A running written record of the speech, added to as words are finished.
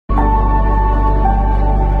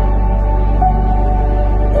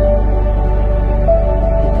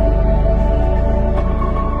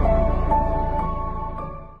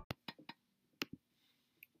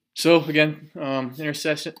So again,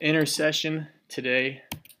 intercession today.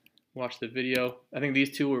 Watch the video. I think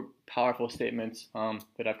these two were powerful statements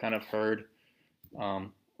that I've kind of heard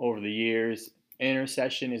over the years.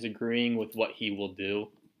 Intercession is agreeing with what He will do,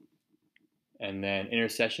 and then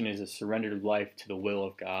intercession is a surrendered life to the will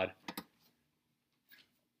of God. Can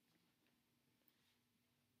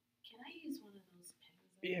I use one of those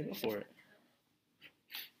pens? Yeah, go for it.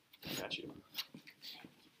 I got you.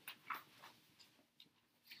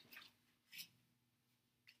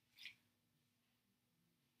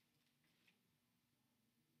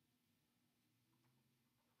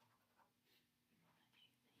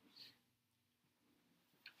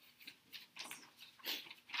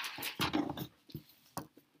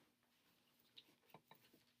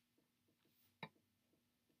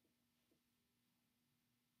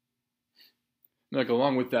 Like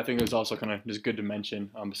along with that, I think it was also kind of just good to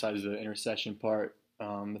mention. Besides the intercession part,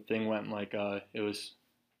 the thing went like it was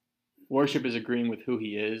worship is agreeing with who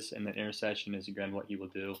He is, and then intercession is agreeing what He will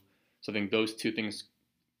do. So I think those two things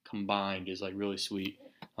combined is like really sweet.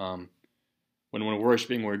 When we're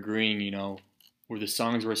worshiping, we're agreeing. Where the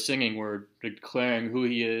songs we're singing, we're declaring who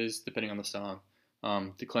He is, depending on the song,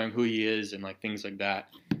 declaring who He is, and like things like that.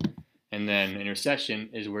 And then intercession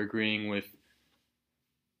is we're agreeing with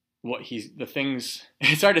what the things.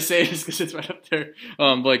 It's hard to say this because it's right up there.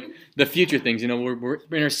 Like the future things. We're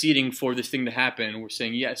interceding for this thing to happen. We're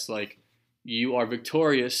saying yes, like you are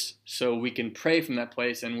victorious, so we can pray from that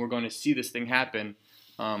place, and we're going to see this thing happen.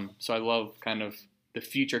 So I love kind of the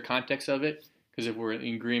future context of it, because if we're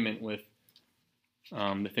in agreement with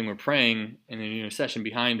the thing we're praying and the intercession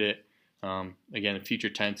behind it, again, the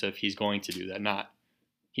future tense of He's going to do that. Not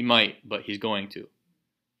He might, but He's going to.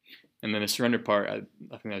 And then the surrender part, I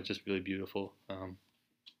think that's just really beautiful.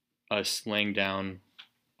 Us laying down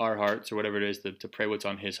our hearts or whatever it is to pray what's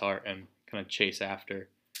on His heart and kind of chase after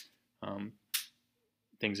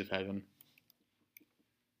things of heaven.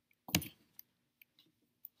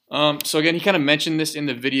 So again, he kind of mentioned this in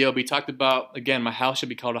the video, but he talked about, again, my house should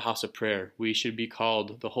be called a house of prayer. We should be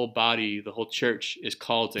called, the whole body, the whole church is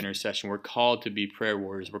called to intercession. We're called to be prayer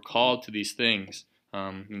warriors. We're called to these things.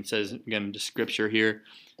 And it says, again, just scripture here,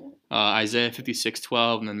 Isaiah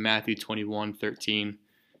 56:12, and then Matthew 21:13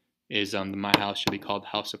 is my house should be called the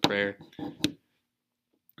house of prayer.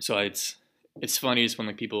 So it's funny just when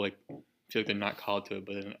like people like feel like they're not called to it,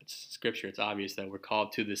 but in scripture it's obvious that we're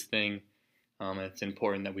called to this thing. And it's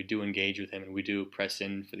important that we do engage with Him and we do press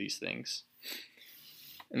in for these things.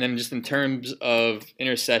 And then just in terms of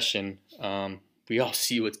intercession, we all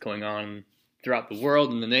see what's going on throughout the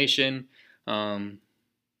world and the nation.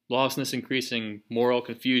 Lawlessness increasing, moral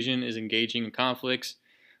confusion is engaging in conflicts.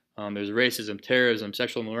 There's racism, terrorism,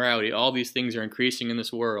 sexual immorality. All these things are increasing in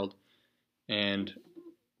this world. And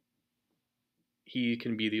He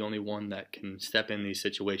can be the only one that can step in these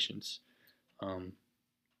situations.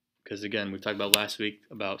 Because again, we talked about last week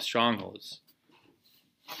about strongholds.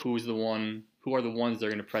 Who are the ones that are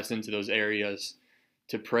going to press into those areas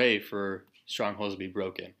to pray for strongholds to be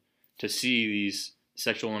broken, to see these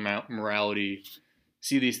sexual immorality,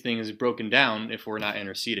 see these things broken down if we're not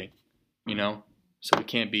interceding, So we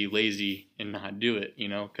can't be lazy and not do it,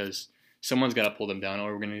 because someone's got to pull them down,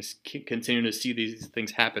 or we're going to continue to see these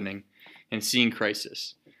things happening and seeing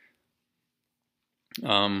crisis.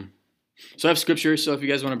 So I have scripture, so if you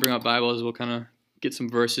guys want to bring up Bibles, we'll kind of get some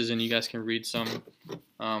verses and you guys can read some.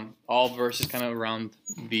 All verses kind of around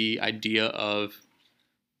the idea of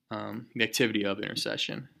the activity of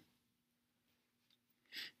intercession.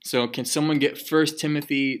 So can someone get 1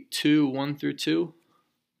 Timothy 2:1-2?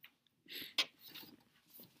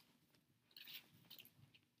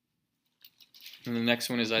 And the next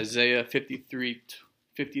one is Isaiah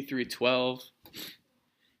 53:12.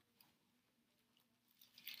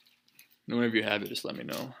 And whenever you have it, just let me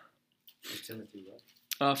know. 1 Timothy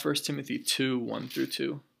what? 1 Timothy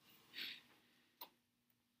 2:1-2.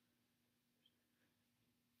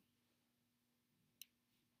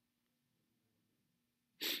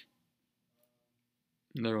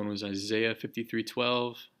 Another one was Isaiah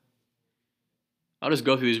 53:12. I'll just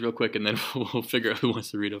go through these real quick and then we'll figure out who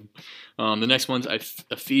wants to read them. The next one's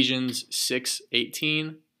Ephesians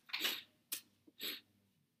 6:18.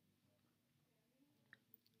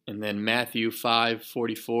 And then Matthew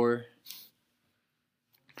 5:44.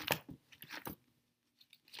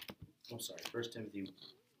 I'm sorry, 1 Timothy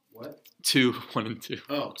what? 2:1-2.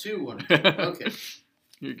 Oh, 2:1. Okay.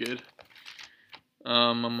 You're good.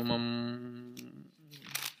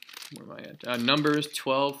 Where am I at? Numbers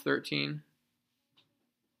 12:13.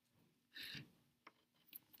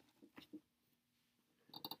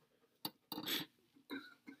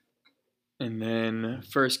 And then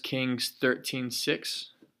 1 Kings 13:6.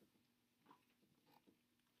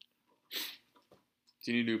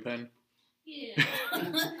 Do you need a new pen? Yeah.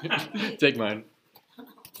 Take mine.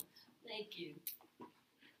 Thank you.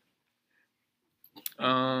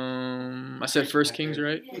 I said 1 Kings,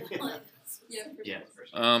 right? Yeah.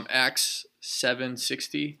 Yeah. Acts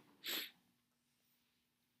 7:60.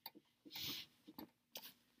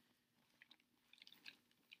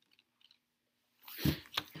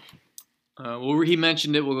 Well, he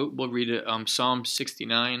mentioned it. We'll read it. Psalm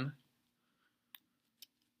 69.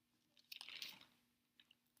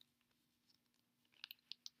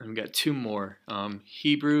 And we got two more.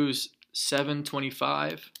 Hebrews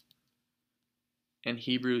 7:25 and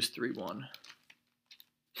Hebrews 3:1.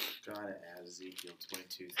 Gotta add Ezekiel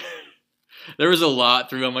 22:30. There was a lot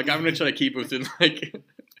through. I'm like, I'm gonna try to keep within like.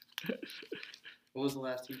 What was the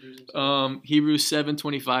last Hebrews? Hebrews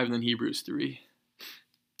 7:25 and then Hebrews 3.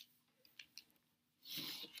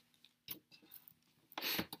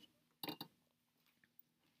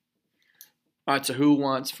 All right, so who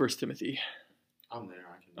wants 1 Timothy? I'm there.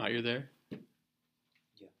 I can. Oh, you're there? Yeah.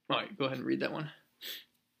 All right, go ahead and read that one.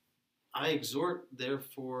 I exhort,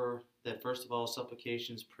 therefore, that first of all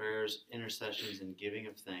supplications, prayers, intercessions, and giving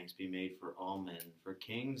of thanks be made for all men, for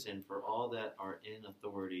kings, and for all that are in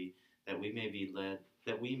authority, that we may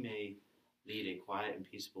lead a quiet and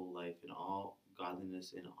peaceable life in all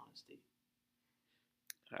godliness and honesty.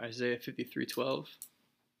 Isaiah 53:12.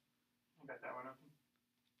 I got that one up.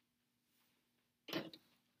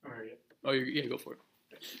 Alright. Oh, yeah, go for it.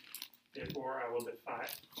 Therefore I will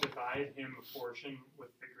divide him a portion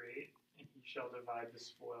with the great, and he shall divide the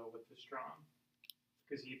spoil with the strong.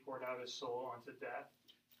 Because he poured out his soul unto death,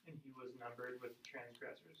 and he was numbered with the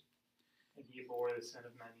transgressors. And he bore the sin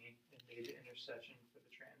of many, and made the intercession for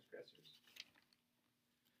the transgressors.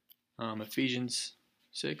 Ephesians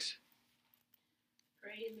 6.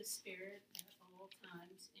 Pray in the Spirit at all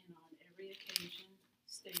times and on every occasion.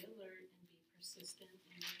 Stay alert and be persistent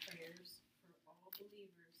in your prayers for all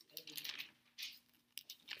believers everywhere.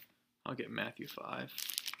 I'll get Matthew 5.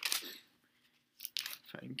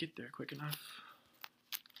 If I can get there quick enough.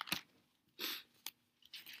 My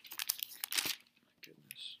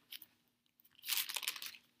goodness.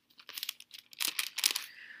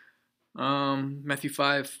 Matthew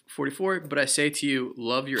 5:44. But I say to you,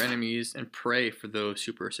 love your enemies and pray for those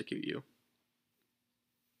who persecute you.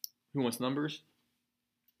 Who wants numbers?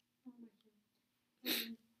 Um,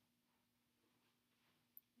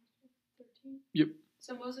 13. Yep.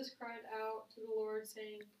 So Moses cried out to the Lord,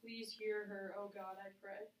 saying, "Please hear her, O God, I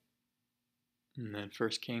pray." And then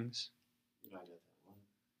 1 Kings. I got that one.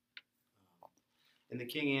 And the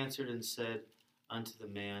king answered and said unto the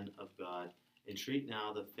man of God, Entreat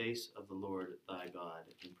now the face of the Lord thy God,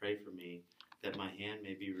 and pray for me, that my hand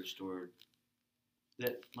may be restored.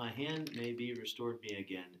 That my hand may be restored me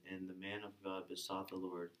again. And the man of God besought the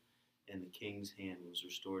Lord, and the king's hand was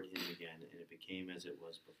restored him again, and it became as it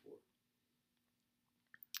was before.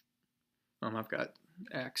 I've got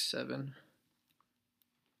Acts 7.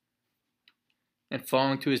 And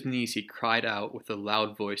falling to his knees, he cried out with a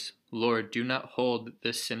loud voice, Lord, do not hold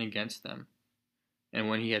this sin against them. And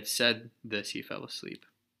when he had said this, he fell asleep.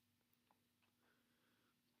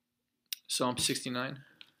 Psalm 69.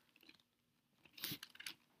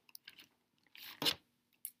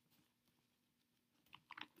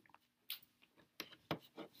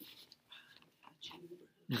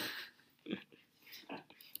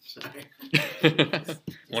 Sorry.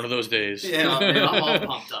 One of those days. Yeah, man, I'm all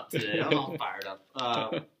pumped up today. I'm all fired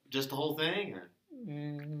up. Just the whole thing?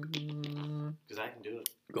 Because I can do it.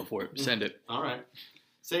 Go for it. Send it. All right.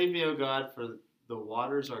 Save me, O God, for the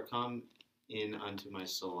waters are come in unto my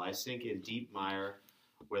soul. I sink in deep mire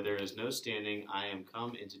where there is no standing. I am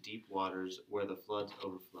come into deep waters where the floods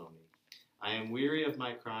overflow me. I am weary of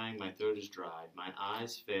my crying. My throat is dried. Mine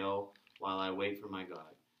eyes fail while I wait for my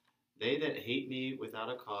God. They that hate me without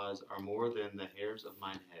a cause are more than the hairs of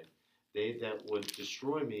mine head. They that would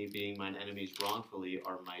destroy me, being mine enemies wrongfully,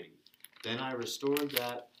 are mighty. Then I restored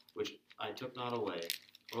that which I took not away.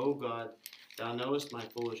 O God, thou knowest my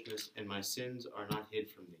foolishness, and my sins are not hid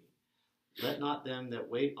from thee. Let not them that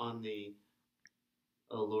wait on thee,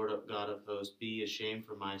 O Lord God of hosts, be ashamed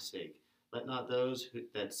for my sake. Let not those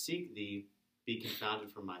that seek thee be confounded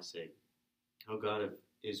for my sake, O God of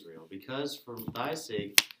Israel. Because for thy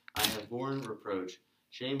sake I have borne reproach,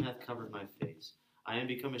 shame hath covered my face. I am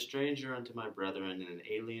become a stranger unto my brethren, and an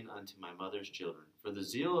alien unto my mother's children. For the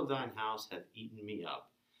zeal of thine house hath eaten me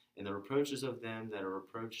up, and the reproaches of them that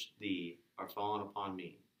reproached thee are fallen upon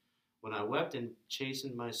me. When I wept and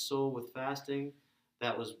chastened my soul with fasting,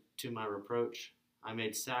 that was to my reproach. I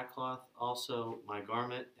made sackcloth also my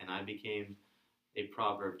garment, and I became a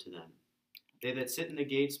proverb to them. They that sit in the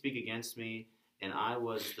gate speak against me, and I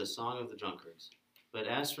was the song of the drunkards. But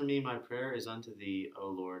as for me, my prayer is unto thee, O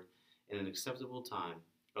Lord, in an acceptable time.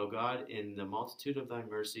 O God, in the multitude of thy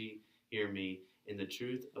mercy, hear me, in the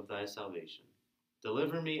truth of thy salvation.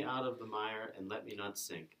 Deliver me out of the mire, and let me not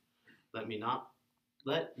sink. Let me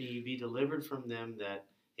be delivered from them that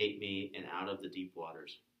hate me, and out of the deep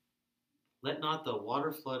waters. Let not the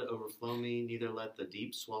water flood overflow me, neither let the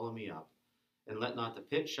deep swallow me up, and let not the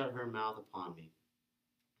pit shut her mouth upon me.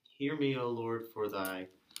 Hear me, O Lord, for thy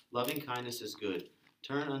loving kindness is good.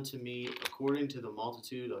 Turn unto me according to the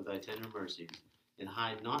multitude of thy tender mercies, and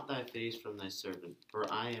hide not thy face from thy servant,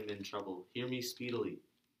 for I am in trouble. Hear me speedily.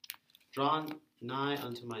 Draw nigh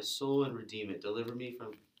unto my soul and redeem it. Deliver me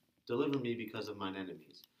because of mine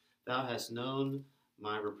enemies. Thou hast known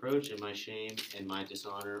my reproach and my shame and my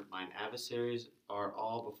dishonor. Mine adversaries are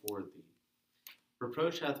all before thee.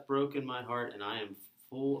 Reproach hath broken my heart, and I am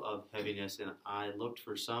full of heaviness. And I looked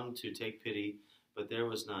for some to take pity, but there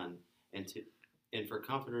was none, and for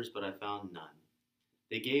comforters, but I found none.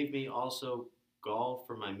 They gave me also gall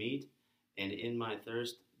for my meat, and in my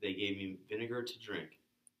thirst they gave me vinegar to drink.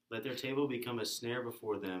 Let their table become a snare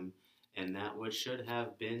before them, and that which should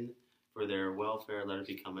have been for their welfare, let it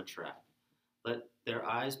become a trap. Let their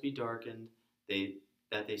eyes be darkened,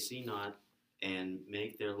 that they see not, and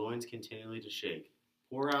make their loins continually to shake.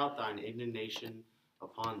 Pour out thine indignation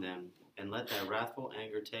upon them, and let thy wrathful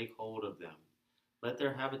anger take hold of them. Let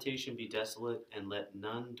their habitation be desolate, and let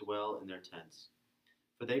none dwell in their tents.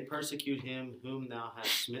 For they persecute him whom thou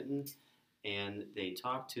hast smitten, and they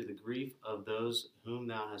talk to the grief of those whom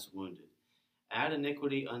thou hast wounded. Add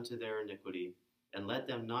iniquity unto their iniquity, and let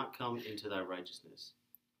them not come into thy righteousness.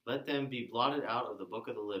 Let them be blotted out of the book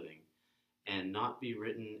of the living, and not be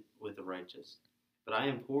written with the righteous. But I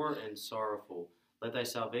am poor and sorrowful. Let thy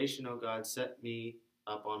salvation, O God, set me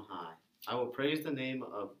up on high. I will praise the name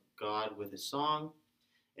of God with a song,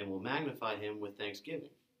 and will magnify him with thanksgiving.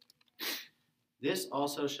 This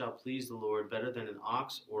also shall please the Lord better than an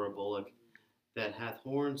ox or a bullock that hath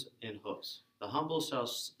horns and hoofs. The humble shall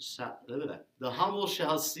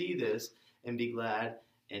see this and be glad,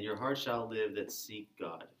 and your heart shall live that seek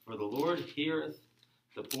God. For the Lord heareth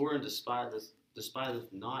the poor and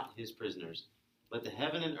despiseth not his prisoners. Let the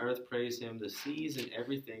heaven and earth praise him, the seas and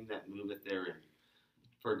everything that moveth therein.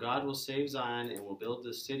 For God will save Zion and will build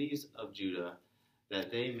the cities of Judah,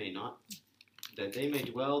 that they may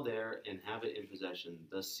dwell there and have it in possession.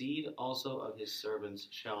 The seed also of his servants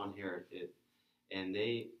shall inherit it, and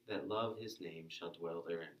they that love his name shall dwell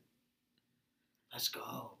therein. Let's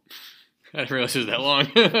go. I didn't realize it was that long.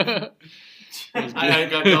 I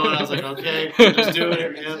got going. I was like, okay, just do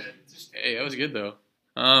it, man. Hey, that was good though.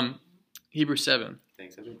 Hebrews 7.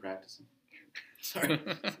 Thanks, I've been practicing. Sorry.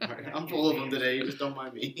 I'm full of them today. You just don't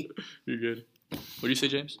mind me. You're good. What do you say,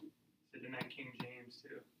 James? Didn't that King James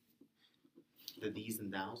too? The these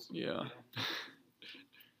and thous. Yeah.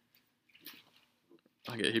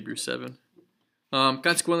 I'll get Hebrews 7.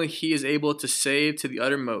 Consequently, he is able to save to the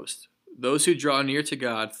uttermost those who draw near to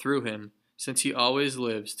God through him, since he always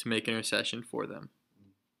lives to make intercession for them.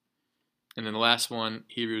 And then the last one,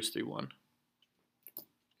 Hebrews 3:1.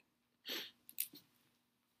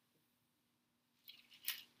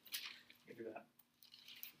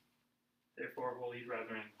 Therefore, holy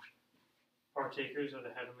brethren, partakers of the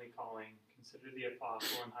heavenly calling, consider the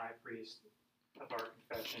apostle and high priest of our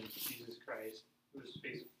confession, Jesus Christ, who was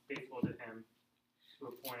faithful to him, who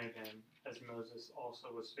appointed him, as Moses also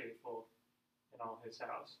was faithful in all his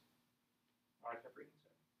house. I kept reading.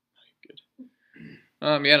 Good.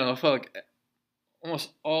 Yeah, I don't know. I felt like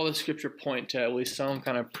almost all the scripture point to at least some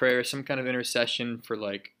kind of prayer, some kind of intercession for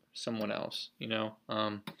like someone else, you know.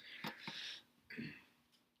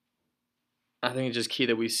 I think it's just key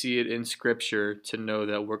that we see it in Scripture to know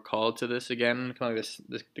that we're called to this again, kind of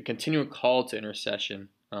like the continual call to intercession.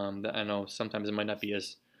 That I know sometimes it might not be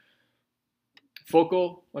as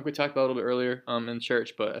focal, like we talked about a little bit earlier in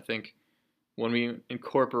church, but I think when we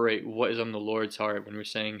incorporate what is on the Lord's heart, when we're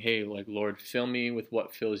saying, "Hey, like Lord, fill me with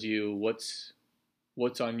what fills you. What's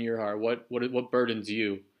on your heart? What burdens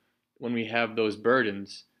you?" When we have those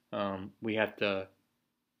burdens, we have to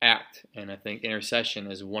act, and I think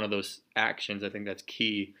intercession is one of those actions. I think that's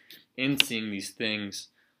key in seeing these things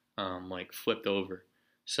like flipped over.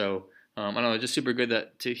 So I don't know, it's just super good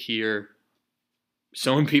to hear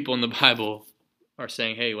so many people in the Bible are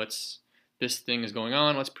saying, "Hey, this thing is going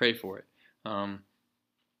on. Let's pray for it, and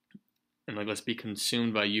like let's be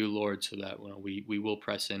consumed by you, Lord, so that we will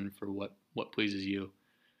press in for what pleases you."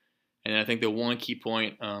 And I think the one key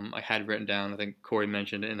point I had written down, I think Corey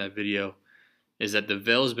mentioned it in that video, is that the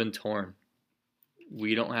veil has been torn.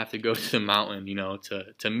 We don't have to go to the mountain,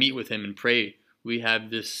 to meet with him and pray. We have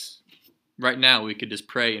this right now. We could just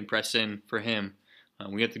pray and press in for him.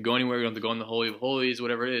 We have to go anywhere. We don't have to go in the Holy of Holies,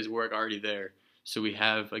 whatever it is. We're already there. So we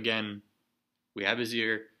have his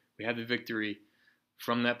ear. We have the victory.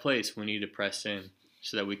 From that place, we need to press in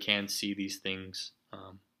so that we can see these things.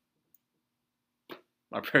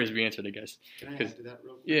 Our prayers be answered, I guess. Can I add to that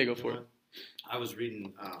real quick? Yeah, go for it. I was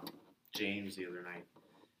reading James the other night.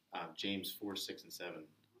 James 4, 6, and 7,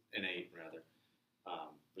 and 8, rather.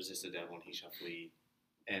 Resist the devil and he shall flee.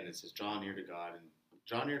 And it says, draw near to God and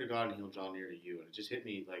he'll draw near to you. And it just hit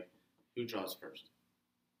me like, who draws first?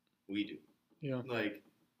 We do. Yeah. Like,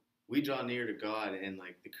 we draw near to God and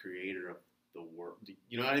like the creator of the world.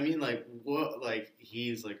 You know what I mean? Like, what? Like,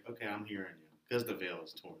 he's like, okay, I'm hearing you. Because the veil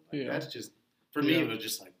is torn. Like, that's just, for me, it was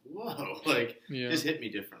just like, whoa. Like, just hit me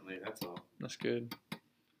differently. That's all. That's good.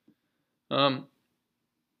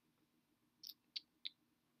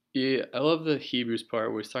 Yeah, I love the Hebrews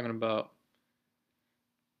part where he's talking about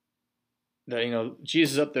that,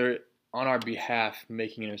 Jesus is up there on our behalf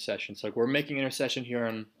making intercession. So, like, we're making intercession here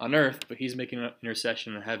on earth, but he's making an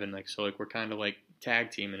intercession in heaven. Like, so, like, we're kind of, like,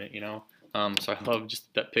 tag teaming it, So I love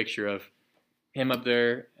just that picture of him up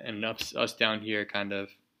there and us down here kind of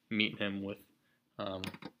meeting him with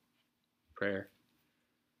prayer.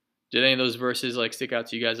 Did any of those verses, like, stick out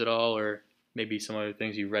to you guys at all? Or maybe some other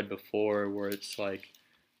things you read before where it's like,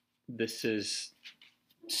 this has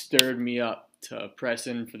stirred me up to press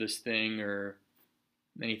in for this thing or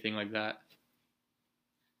anything like that?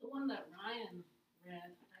 The one that Ryan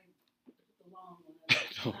read, the long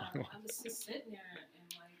one. I was just sitting there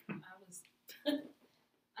and like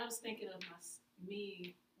I was thinking of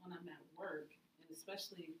me when I'm at work, and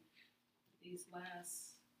especially these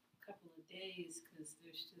last couple of days, because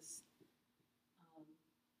there's just a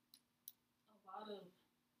lot of,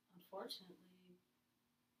 unfortunately,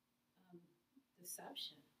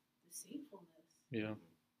 deception, deceitfulness. Yeah.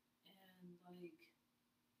 And like,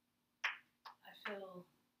 I feel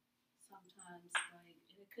sometimes like,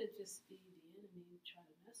 and it could just be the enemy trying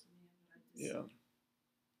to mess with me, but I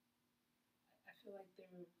feel like there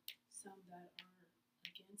are some that are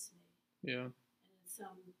against me. Yeah. And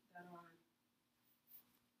some that are,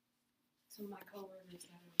 some of my coworkers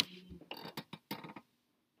that are needing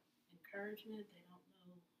encouragement. They don't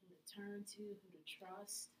know who to turn to, who to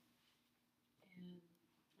trust. And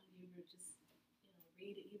when you were just,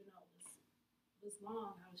 read it, even though it was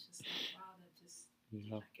long, I was just like, wow, that just,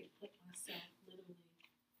 I could put myself literally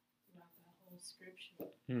throughout that whole scripture.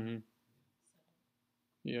 Mm-hmm.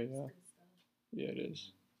 So, Yeah. good stuff. Yeah, it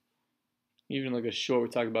is. Even like we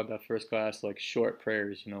talked about that first class, like short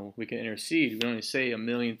prayers, we can intercede. We don't only say a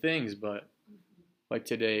million things, but like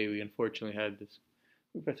today, we've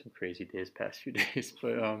had some crazy days past few days,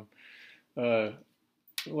 but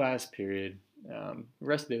last period, the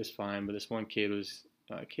rest of the day was fine, but this one kid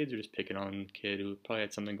kids were just picking on the kid who probably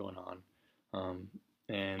had something going on.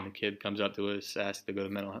 And the kid comes up to us, asks to go to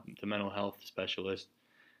the mental health specialist,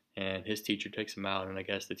 and his teacher takes him out, and I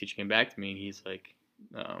guess the teacher came back to me, and he's like,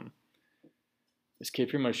 this kid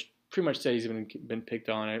pretty much said he's been picked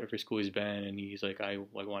on at every school he's been, and he's like, I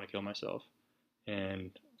want to kill myself.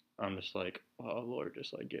 And I'm just like, oh Lord,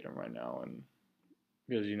 just like get him right now. And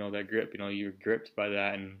because that grip, you're gripped by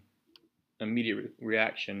that, and immediate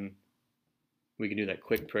reaction, we can do that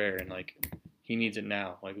quick prayer, and like he needs it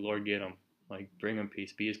now. Like, Lord, get him, like bring him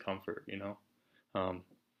peace, be his comfort,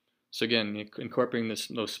 So again, incorporating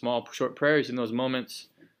those small short prayers in those moments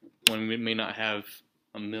when we may not have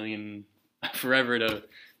a million forever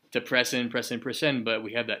to press in, but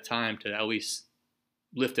we have that time to at least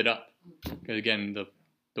lift it up. Because again,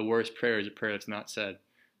 the worst prayer is a prayer that's not said.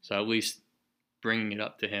 So at least bringing it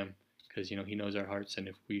up to him, because he knows our hearts, and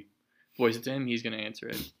if we voice it to him, he's going to answer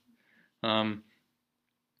it.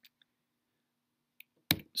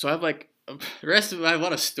 So I have I have a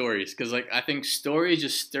lot of stories, because I think stories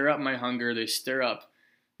just stir up my hunger. They stir up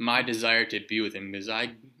my desire to be with him, because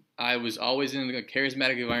I was always in a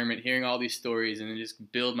charismatic environment, hearing all these stories, and it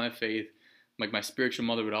just build my faith. Like, my spiritual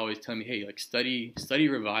mother would always tell me, hey, study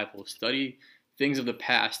revival, study things of the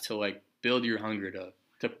past to build your hunger,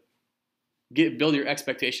 to build your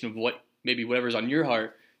expectation of whatever's on your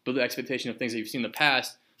heart, build the expectation of things that you've seen in the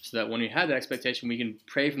past, so that when you have that expectation, we can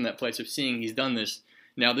pray from that place of seeing he's done this.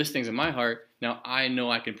 Now this thing's in my heart. Now I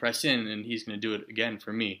know I can press in, and he's going to do it again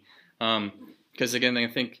for me. Because again, I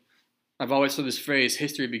think I've always heard this phrase,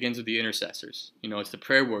 history begins with the intercessors. It's the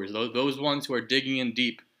prayer warriors. Those ones who are digging in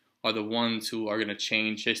deep are the ones who are going to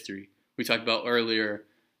change history. We talked about earlier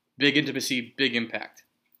Big intimacy, big impact.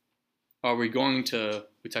 Are we going to,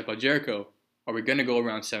 we talked about Jericho, are we going to go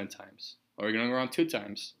around 7 times? Are we going to go around 2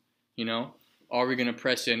 times? You know? Are we going to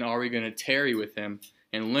press in? Are we going to tarry with him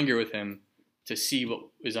and linger with him to see what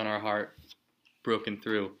is on our heart broken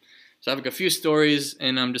through? So I have like a few stories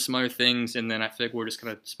and just some other things, and then I feel like we're just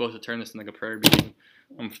kind of supposed to turn this into like a prayer meeting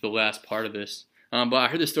for the last part of this. But I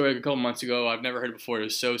heard this story like a couple months ago. I've never heard it before. It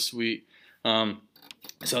was so sweet.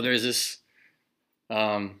 So there's this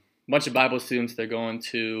bunch of Bible students. They're going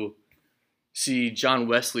to see John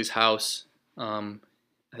Wesley's house, I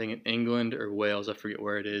think in England or Wales. I forget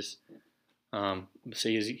where it is. So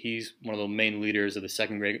he's one of the main leaders of the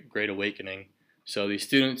Second Great Awakening. So these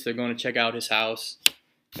students, they're going to check out his house,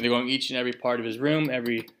 and they're going each and every part of his room,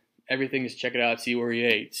 everything, to check it out, see where he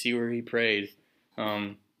ate, see where he prayed,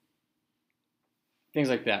 things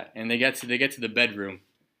like that. And they get to the bedroom,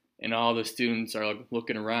 and all the students are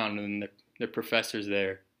looking around, and the professor's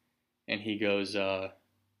there, and he goes,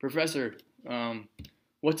 "Professor,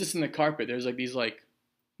 what's this in the carpet? There's like these like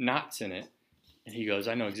knots in it." And he goes,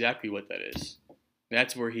 "I know exactly what that is.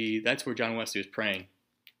 That's where John Wesley was praying.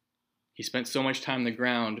 He spent so much time on the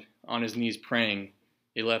ground on his knees praying,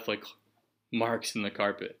 it left like marks in the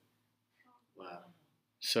carpet." Wow.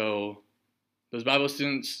 So those Bible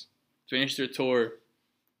students finished their tour,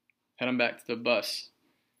 heading back to the bus,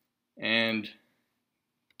 and the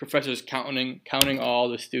professor's counting all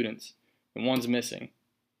the students, and one's missing.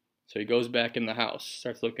 So he goes back in the house,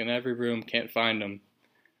 starts looking in every room, can't find him.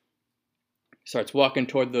 Starts walking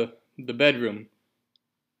toward the bedroom,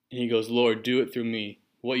 and he goes, "Lord, do it through me.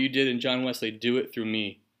 What you did in John Wesley, do it through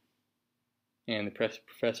me." And the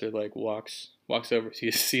professor like walks over,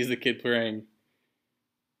 sees the kid praying.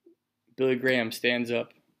 Billy Graham stands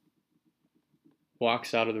up,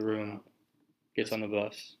 walks out of the room, gets on the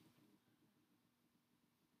bus.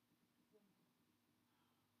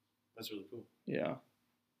 That's really cool. Yeah.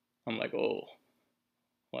 I'm like, oh,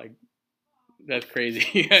 like, that's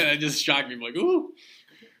crazy. That just shocked me. I'm like, ooh.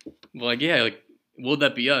 But like, yeah, like, will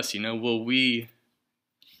that be us? You know, will we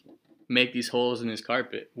make these holes in this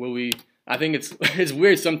carpet? Will we? I think it's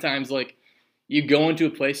weird sometimes. Like, you go into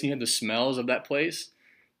a place and you have the smells of that place,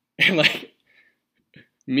 and like,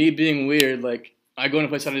 me being weird, like, I go into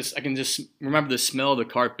a place I can just remember the smell of the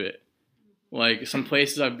carpet. Like, some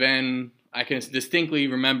places I've been, I can distinctly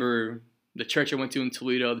remember the church I went to in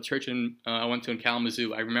Toledo, the church I went to in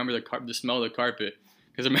Kalamazoo. I remember the smell of the carpet,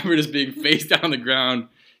 because I remember just being face down on the ground,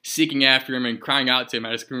 seeking after him and crying out to him.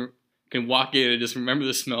 I just can walk in and just remember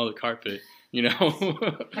the smell of the carpet, you know.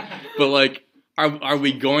 But like, are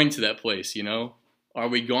we going to that place? You know, are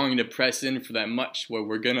we going to press in for that much where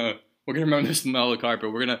we're gonna remember the smell of the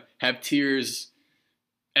carpet? We're gonna have tears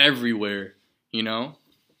everywhere, you know.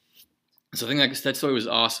 So I think that story was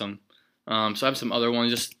awesome. So I have some other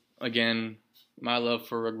ones. Just again, my love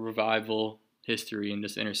for revival history and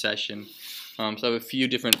just intercession. So I have a few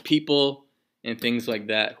different people and things like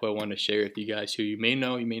that who I want to share with you guys, who you may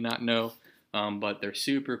know, you may not know, but they're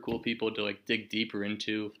super cool people to like dig deeper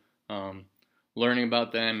into, learning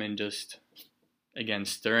about them and just, again,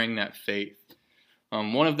 stirring that faith.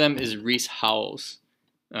 One of them is Rees Howells.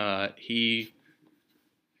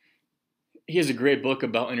 He has a great book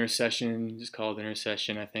about intercession. It's called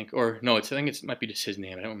Intercession, I think. Or no, I think it might be just his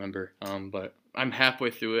name. I don't remember. But I'm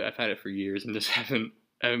halfway through it. I've had it for years and just haven't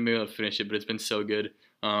been able to finish it. But it's been so good.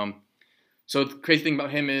 So the crazy thing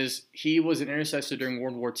about him is he was an intercessor during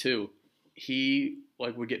World War II. He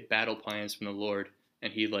like would get battle plans from the Lord,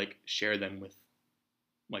 and he'd like share them with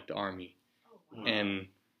like the army. Wow. And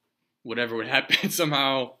whatever would happen,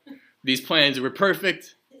 somehow these plans were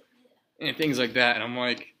perfect and things like that. And I'm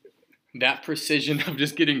like, that precision of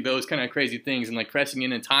just getting those kind of crazy things and like pressing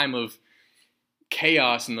in a time of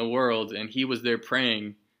chaos in the world, and he was there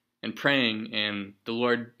praying, and the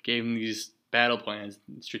Lord gave him these battle plans,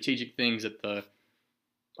 strategic things that the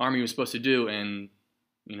army was supposed to do, and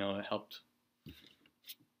you know, it helped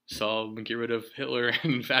solve and get rid of Hitler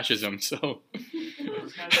and fascism. So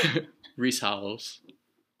Rees Howells,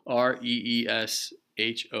 Reeshowells.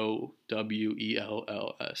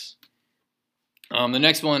 The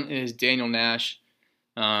next one is Daniel Nash.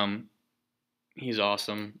 He's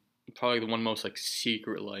awesome. Probably the one most like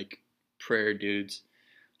secret like prayer dudes.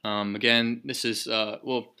 Again, this is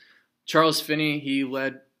Charles Finney. He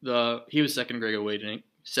was Second Great Awakening.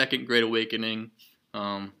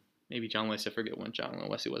 Maybe John Wesley. I forget when John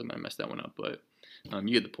Wesley was. I might have messed that one up, but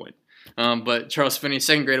you get the point. But Charles Finney,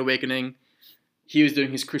 Second Great Awakening. He was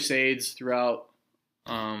doing his crusades throughout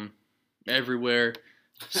everywhere.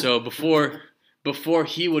 So before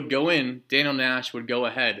he would go in, Daniel Nash would go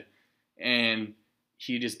ahead, and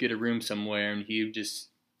he'd just get a room somewhere, and he'd just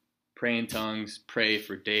pray in tongues, pray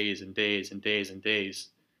for days and days and days and days,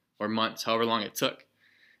 or months, however long it took.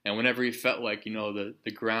 And whenever he felt like,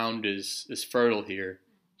 the ground is fertile here,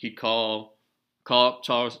 he'd call up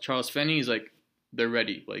Charles Finney. He's like, they're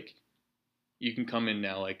ready. Like, you can come in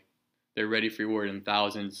now. Like, they're ready for your word, and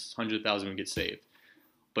thousands, hundreds of thousands would get saved.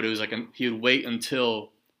 But it was like he would wait until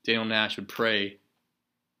Daniel Nash would pray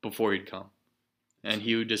before he'd come. And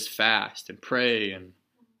he would just fast and pray and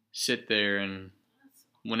sit there, and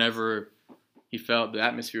whenever he felt the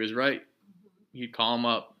atmosphere was right, he'd call him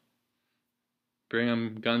up, bring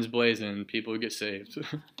him guns blazing, and people would get saved.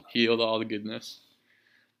 Healed all the goodness.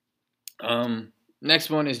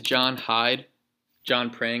 Next one is John Hyde,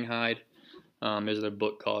 John Praying Hyde. There's another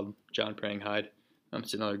book called John Praying Hyde.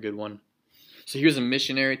 It's another good one. So he was a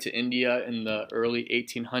missionary to India in the early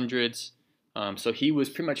 1800s. So he was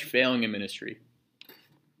pretty much failing in ministry.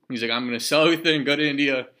 He's like, I'm going to sell everything, go to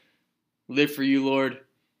India, live for you, Lord.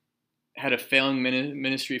 Had a failing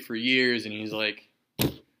ministry for years, and he's like,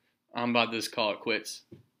 I'm about to just call it quits.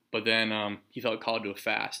 But then he felt called to a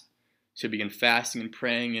fast. So he began fasting and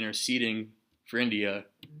praying, interceding for India.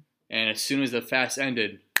 And as soon as the fast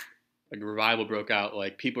ended, like a revival broke out.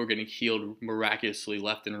 Like, people were getting healed miraculously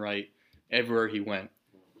left and right everywhere he went.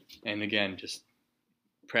 And again, just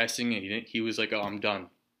pressing, and he was like, oh, I'm done.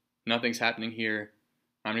 Nothing's happening here.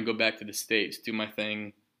 I'm going to go back to the States, do my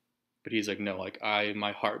thing. But he's like, no, like,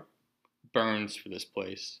 my heart burns for this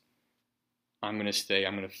place. I'm going to stay.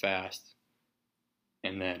 I'm going to fast.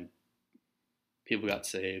 And then people got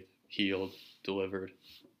saved, healed, delivered.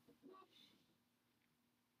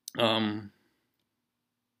 And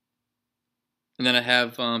then I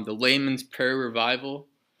have the Layman's Prayer Revival.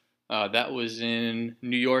 That was in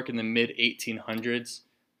New York in the mid-1800s.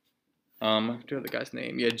 I don't know the guy's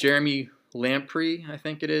name. Yeah, Jeremy Lamprey, I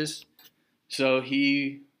think it is. So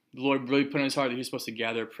the Lord really put in his heart that he was supposed to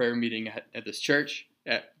gather a prayer meeting at this church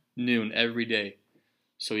at noon every day.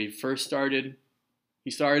 So he started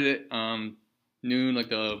at noon,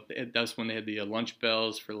 like that's when they had the lunch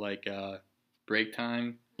bells for like break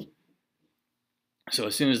time. So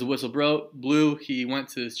as soon as the whistle blew, he went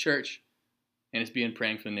to his church and it's began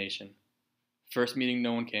praying for the nation. First meeting,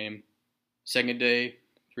 no one came. Second day,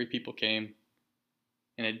 3 people came,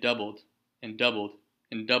 and it doubled and doubled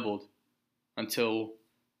and doubled until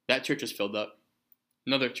that church was filled up.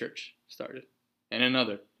 Another church started, and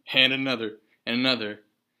another, and another, and another.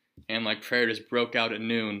 And like prayer just broke out at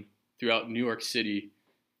noon throughout New York City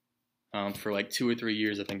for like 2 or 3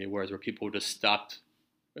 years, I think it was, where people just stopped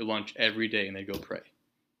at lunch every day and they'd go pray.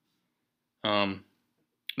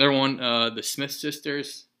 Another one, the Smith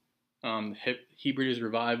sisters, Hebrews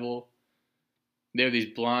Revival. They have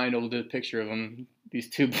these blind, old picture of them, these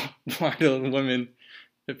 2 blind old women.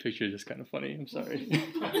 The picture is just kind of funny, I'm sorry.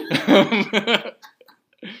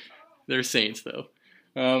 They're saints though.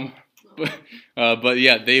 But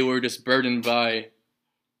yeah, they were just burdened by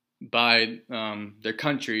their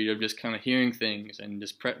country of just kind of hearing things and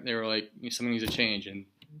just they were like, something needs to change. And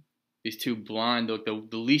these 2 blind, the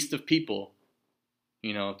least of people,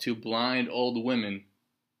 2 blind old women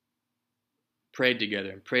prayed together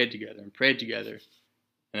and prayed together and prayed together.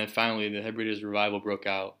 And then finally the Hebrews Revival broke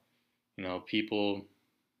out. People,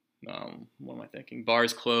 what am I thinking?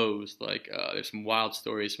 Bars closed. Like there's some wild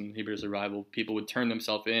stories from the Hebrews Revival. People would turn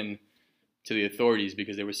themselves in to the authorities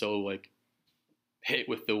because they were so like hit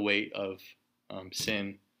with the weight of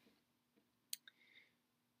sin.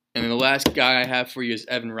 And then the last guy I have for you is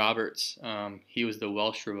Evan Roberts. He was the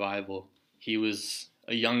Welsh Revival. He was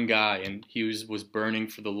a young guy, and he was burning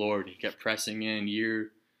for the Lord. He kept pressing in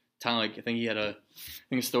time. Like I think he had a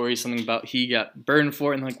story, something about he got burned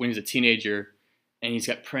for it, and like when he was a teenager, and he's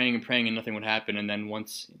got praying and praying, and nothing would happen. And then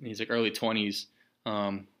once he's like early 20s,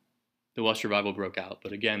 the Welsh Revival broke out.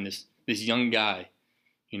 But again, this young guy,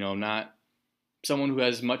 not someone who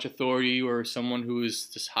has much authority or someone who is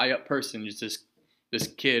this high up person, just this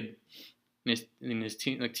kid in his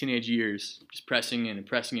teenage years, just pressing in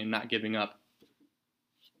and not giving up.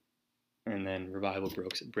 And then revival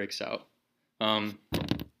breaks out.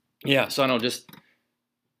 Yeah, so I know just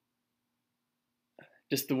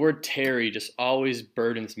the word tarry just always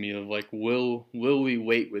burdens me of like, will we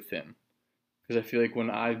wait with him? Because I feel like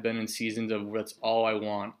when I've been in seasons of that's all I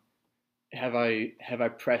want, have I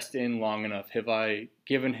pressed in long enough? Have I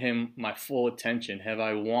given him my full attention? Have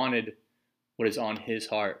I wanted what is on his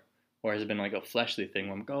heart? Or has it been like a fleshly thing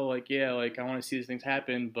where I'm like, oh, like, yeah, like I want to see these things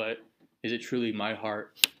happen, but is it truly my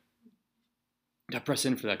heart? I press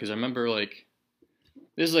in for that because I remember like,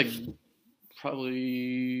 this is like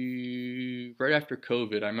probably right after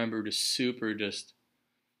COVID. I remember just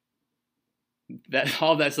that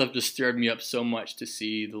all that stuff just stirred me up so much to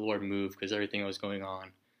see the Lord move because everything was going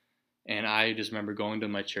on. And I just remember going to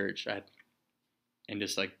my church and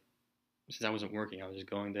just like, since I wasn't working, I was just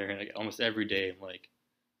going there and like almost every day, like,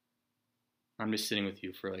 I'm just sitting with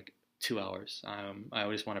you for like 2 hours. I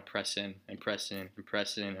just want to press in and press in and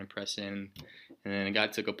press in and press in. And then it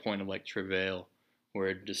got to a point of like travail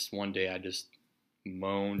where just one day I just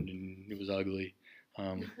moaned and it was ugly.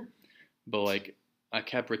 But like I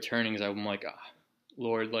kept returning because I'm like,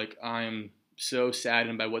 Lord, like I am so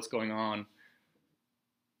saddened by what's going on.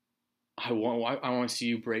 I want to see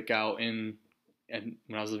you break out in. And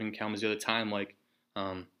when I was living in Kalamazoo at the time, like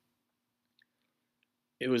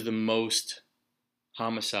it was the most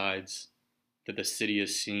homicides that the city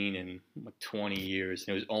has seen in like 20 years.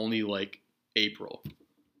 And it was only like April.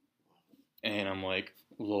 And I'm like,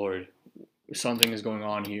 Lord, something is going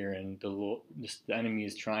on here, and the enemy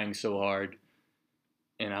is trying so hard.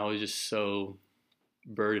 And I was just so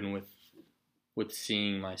burdened with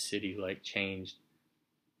seeing my city like changed.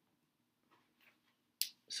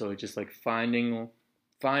 So it's just like finding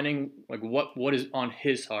like what is on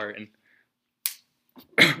his heart, and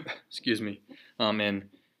excuse me, and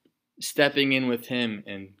stepping in with him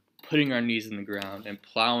and putting our knees in the ground and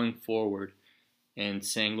plowing forward and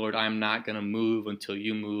saying, Lord, I'm not going to move until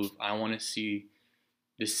you move. I want to see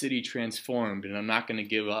the city transformed, and I'm not going to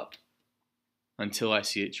give up until I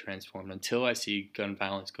see it transformed, until I see gun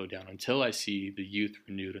violence go down, until I see the youth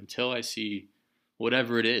renewed, until I see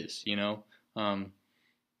whatever it is, you know,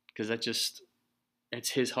 because it's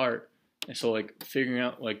his heart. And so like figuring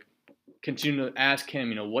out, like continue to ask him,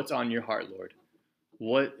 you know, what's on your heart, Lord?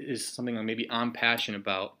 What is something that maybe I'm passionate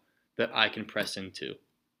about that I can press into?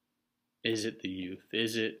 Is it the youth?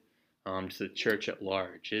 Is it to the church at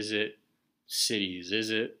large? Is it cities?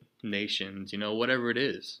 Is it nations? You know, whatever it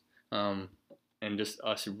is. And just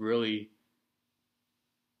us really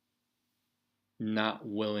not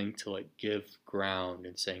willing to like give ground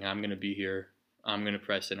and saying, I'm going to be here. I'm going to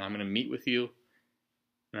press in. I'm going to meet with you.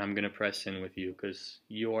 And I'm going to press in with you because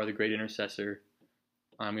you are the great intercessor.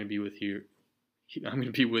 I'm going to be with you. I'm going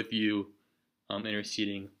to be with you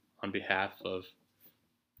interceding on behalf of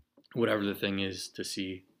whatever the thing is to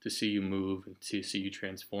see you move and to see you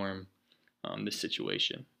transform this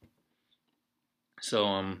situation. So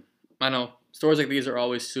I know stories like these are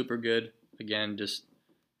always super good. Again, just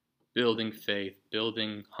building faith,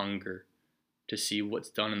 building hunger to see what's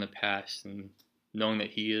done in the past, and knowing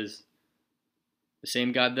that he is the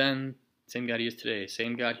same God then, same God he is today,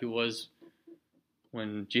 same God he was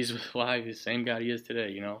when Jesus was alive, the same God he is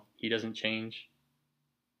today. You know, he doesn't change.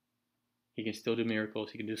 He can still do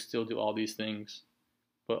miracles. He can still do all these things.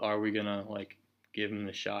 But are we gonna like give him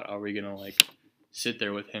the shot? Are we gonna like sit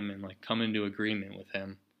there with him and like come into agreement with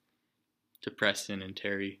him to press in and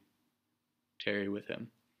tarry with him?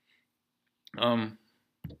 Got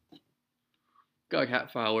a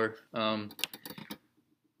cat flower.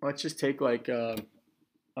 Let's just take like a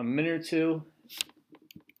minute or two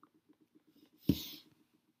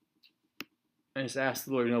and just ask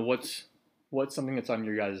the Lord, you know, what's something that's on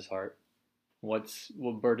your guys' heart? What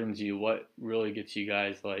burdens you? What really gets you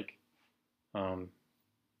guys like, I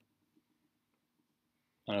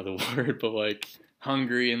don't know the word, but like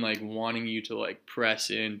hungry and like wanting you to like press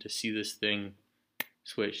in to see this thing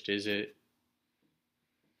switched? Is it,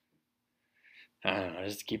 I don't know, I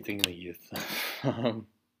just keep thinking of youth.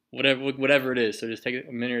 Whatever it is. So just take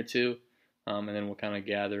a minute or two, and then we'll kind of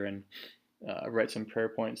gather and write some prayer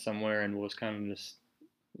points somewhere, and we'll just kind of just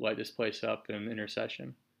light this place up in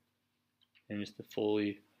intercession and just the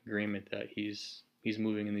fully agreement that he's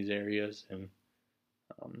moving in these areas. And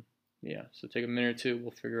yeah, so take a minute or two.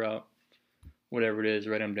 We'll figure out whatever it is,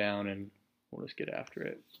 write them down, and we'll just get after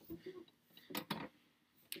it.